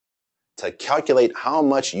to calculate how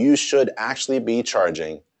much you should actually be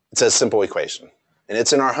charging, it's a simple equation. And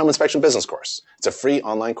it's in our home inspection business course. It's a free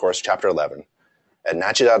online course, chapter 11, at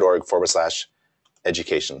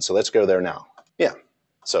nachi.org/education. So let's go there now. Yeah.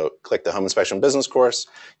 So click the home inspection business course,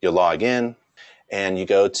 you log in, and you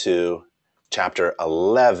go to chapter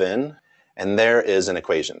 11, and there is an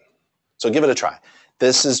equation. So give it a try.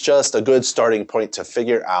 This is just a good starting point to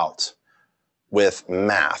figure out with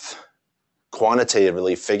math,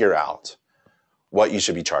 quantitatively figure out what you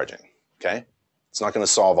should be charging, okay? It's not going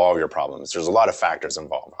to solve all of your problems. There's a lot of factors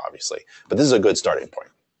involved, obviously, but this is a good starting point.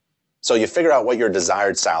 So you figure out what your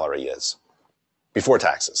desired salary is before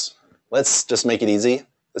taxes. Let's just make it easy.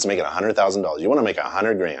 Let's make it $100,000. You want to make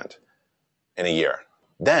 $100,000 in a year.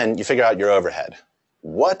 Then you figure out your overhead.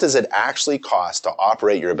 What does it actually cost to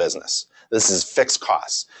operate your business? This is fixed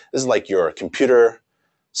costs. This is like your computer,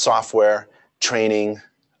 software, training,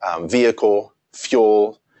 vehicle,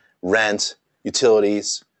 fuel, rent,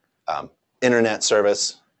 utilities, internet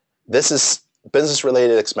service. This is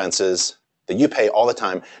business-related expenses that you pay all the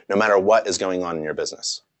time, no matter what is going on in your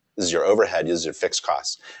business. This is your overhead, this is your fixed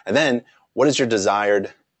costs. And then, what is your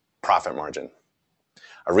desired profit margin?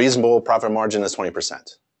 A reasonable profit margin is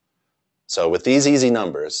 20%. So with these easy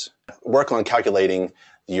numbers, work on calculating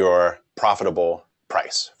your profitable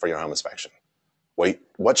price for your home inspection.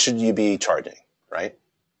 What should you be charging, right?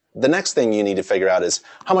 The next thing you need to figure out is,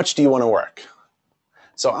 how much do you want to work?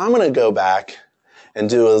 So I'm going to go back and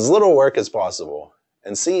do as little work as possible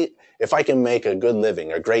and see if I can make a good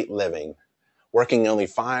living, a great living, working only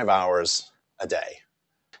 5 hours a day.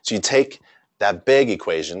 So you take that big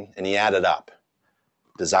equation and you add it up.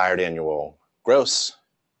 Desired annual gross,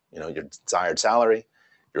 your desired salary,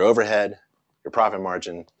 your overhead, your profit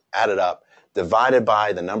margin, add it up, divided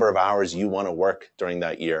by the number of hours you want to work during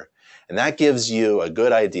that year. And that gives you a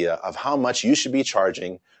good idea of how much you should be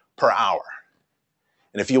charging per hour.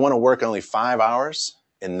 And if you want to work only 5 hours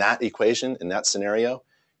in that equation, in that scenario,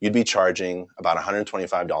 you'd be charging about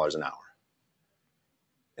 $125 an hour.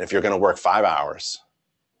 And if you're going to work 5 hours,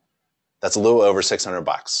 that's a little over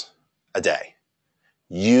 $600 a day.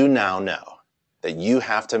 You now know that you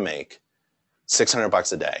have to make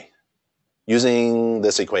 $600 a day using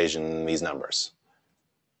this equation, these numbers.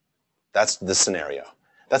 That's the scenario.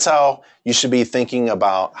 That's how you should be thinking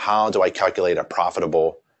about, how do I calculate a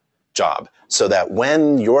profitable job, so that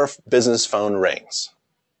when your business phone rings,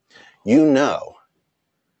 you know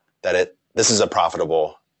that this is a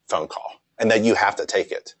profitable phone call and that you have to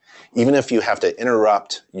take it, even if you have to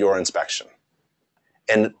interrupt your inspection.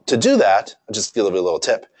 And to do that, I'll just give you a little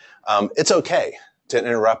tip. It's okay to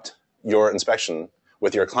interrupt your inspection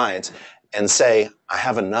with your client and say, I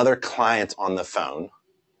have another client on the phone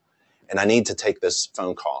and I need to take this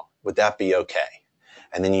phone call. Would that be okay?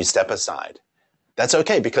 And then you step aside. That's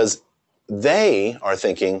okay, because they are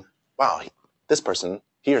thinking, wow, this person,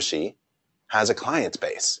 he or she, has a client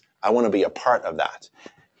base. I want to be a part of that.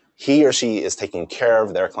 He or she is taking care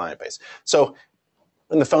of their client base. So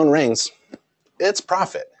when the phone rings, it's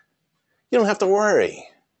profit. You don't have to worry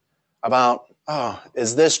about,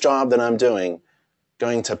 is this job that I'm doing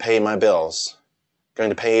going to pay my bills, going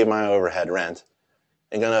to pay my overhead rent,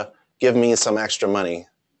 and going to give me some extra money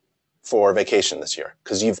for vacation this year?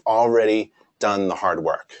 Because you've already done the hard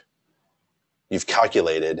work. You've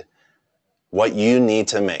calculated what you need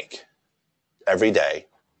to make every day,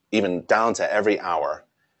 even down to every hour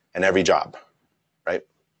and every job, right?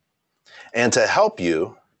 And to help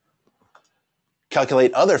you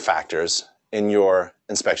calculate other factors in your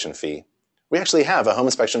inspection fee, we actually have a home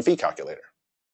inspection fee calculator.